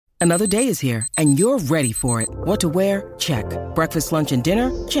Another day is here, and you're ready for it. What to wear? Check. Breakfast, lunch, and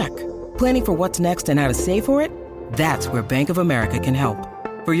dinner? Check. Planning for what's next and how to save for it? That's where Bank of America can help.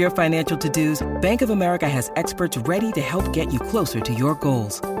 For your financial to-dos, Bank of America has experts ready to help get you closer to your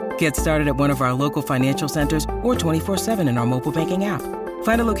goals. Get started at one of our local financial centers or 24/7 in our mobile banking app.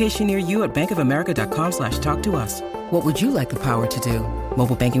 Find a location near you at bankofamerica.com/talktous. What would you like the power to do?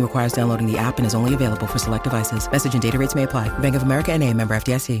 Mobile banking requires downloading the app and is only available for select devices. Message and data rates may apply. Bank of America N.A., member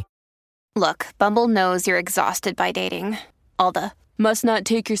FDIC. Look, Bumble knows you're exhausted by dating. All the must not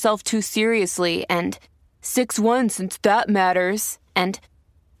take yourself too seriously and 6'1" since that matters. And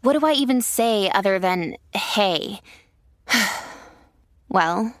what do I even say other than, hey?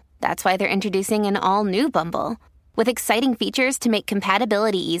 Well, that's why they're introducing an all-new Bumble with exciting features to make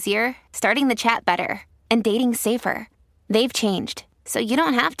compatibility easier, starting the chat better, and dating safer. They've changed, so you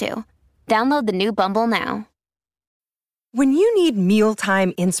don't have to. Download the new Bumble now. When you need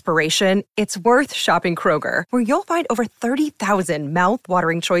mealtime inspiration, it's worth shopping Kroger, where you'll find over 30,000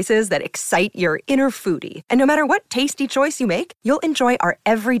 mouth-watering choices that excite your inner foodie. And no matter what tasty choice you make, you'll enjoy our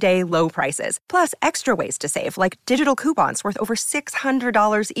everyday low prices, plus extra ways to save, like digital coupons worth over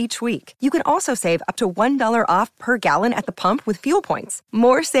 $600 each week. You can also save up to $1 off per gallon at the pump with fuel points.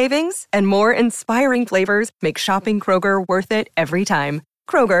 More savings and more inspiring flavors make shopping Kroger worth it every time.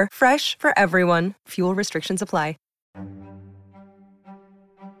 Kroger, fresh for everyone. Fuel restrictions apply.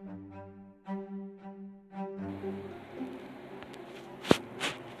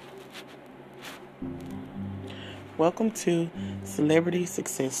 Welcome to Celebrity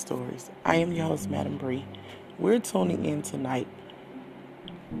Success Stories. I am your host, Madam Bree. We're tuning in tonight,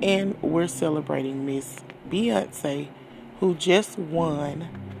 and we're celebrating Miss Beyonce, who just won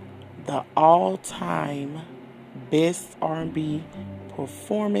the all-time Best R&B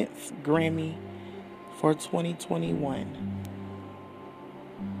Performance Grammy for 2021.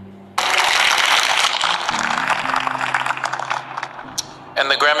 And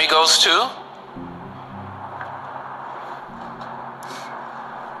the Grammy goes to?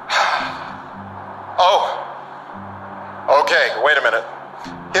 Oh, okay, wait a minute.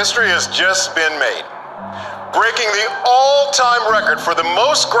 History has just been made. Breaking the all-time record for the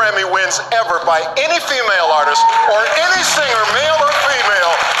most Grammy wins ever by any female artist or any singer, male or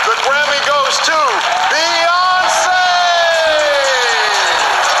female, the Grammy goes to Beyonce!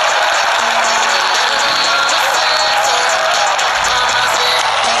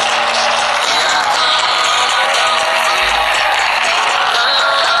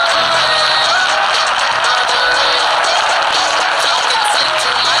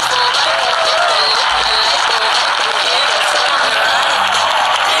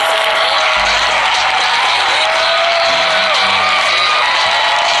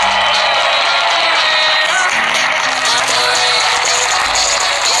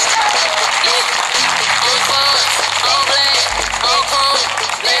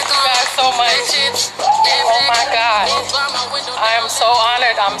 Oh my God. I am so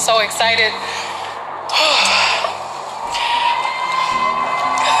honored. I'm so excited.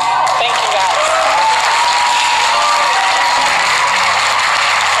 Thank you, guys.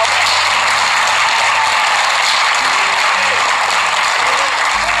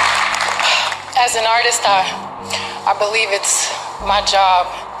 As an artist, I believe it's my job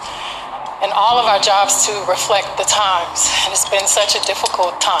and all of our jobs to reflect the times. And it's been such a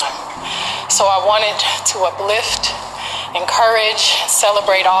difficult time. So I wanted to uplift, encourage,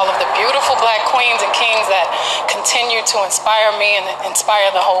 celebrate all of the beautiful Black queens and kings that continue to inspire me and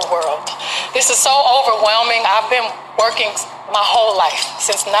inspire the whole world. This is so overwhelming. I've been working my whole life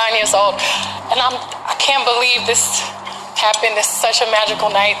since 9 years old, and I can't believe this happened. It's such a magical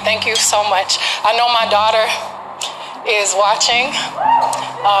night. Thank you so much. I know my daughter is watching.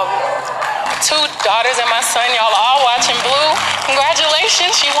 2 daughters and my son, y'all are all watching. Blue,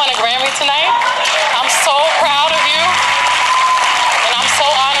 congratulations, she won a Grammy tonight. I'm so proud of you, and I'm so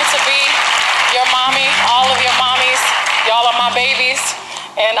honored to be your mommy, all of your mommies. Y'all are my babies,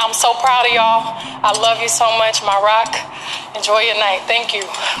 and I'm so proud of y'all. I love you so much, my rock. Enjoy your night. Thank you.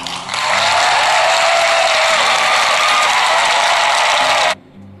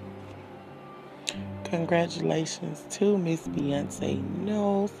 Congratulations to Miss Beyonce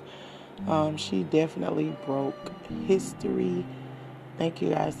Knowles. She definitely broke history. Thank you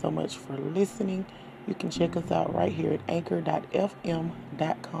guys so much for listening. You can check us out right here at anchor.fm.com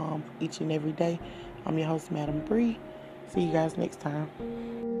each and every day. I'm your host, Madam Bree. See you guys next time.